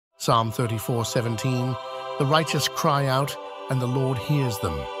Psalm 34:17, "The righteous cry out, and the Lord hears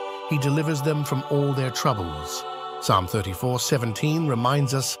them. He delivers them from all their troubles." Psalm 34:17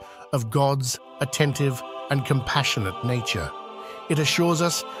 reminds us of God's attentive and compassionate nature. It assures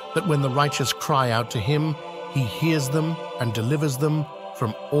us that when the righteous cry out to Him, He hears them and delivers them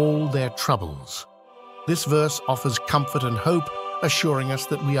from all their troubles. This verse offers comfort and hope, assuring us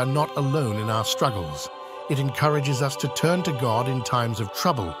that we are not alone in our struggles. It encourages us to turn to God in times of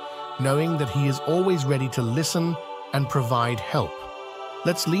trouble, knowing that He is always ready to listen and provide help.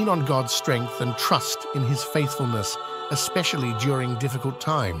 Let's lean on God's strength and trust in His faithfulness, especially during difficult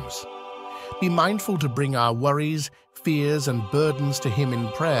times. Be mindful to bring our worries, fears, and burdens to Him in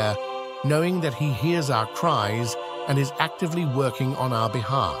prayer, knowing that He hears our cries and is actively working on our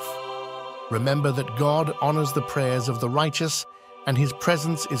behalf. Remember that God honors the prayers of the righteous, and His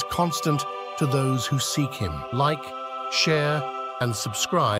presence is constant to those who seek Him. Like, share, and subscribe.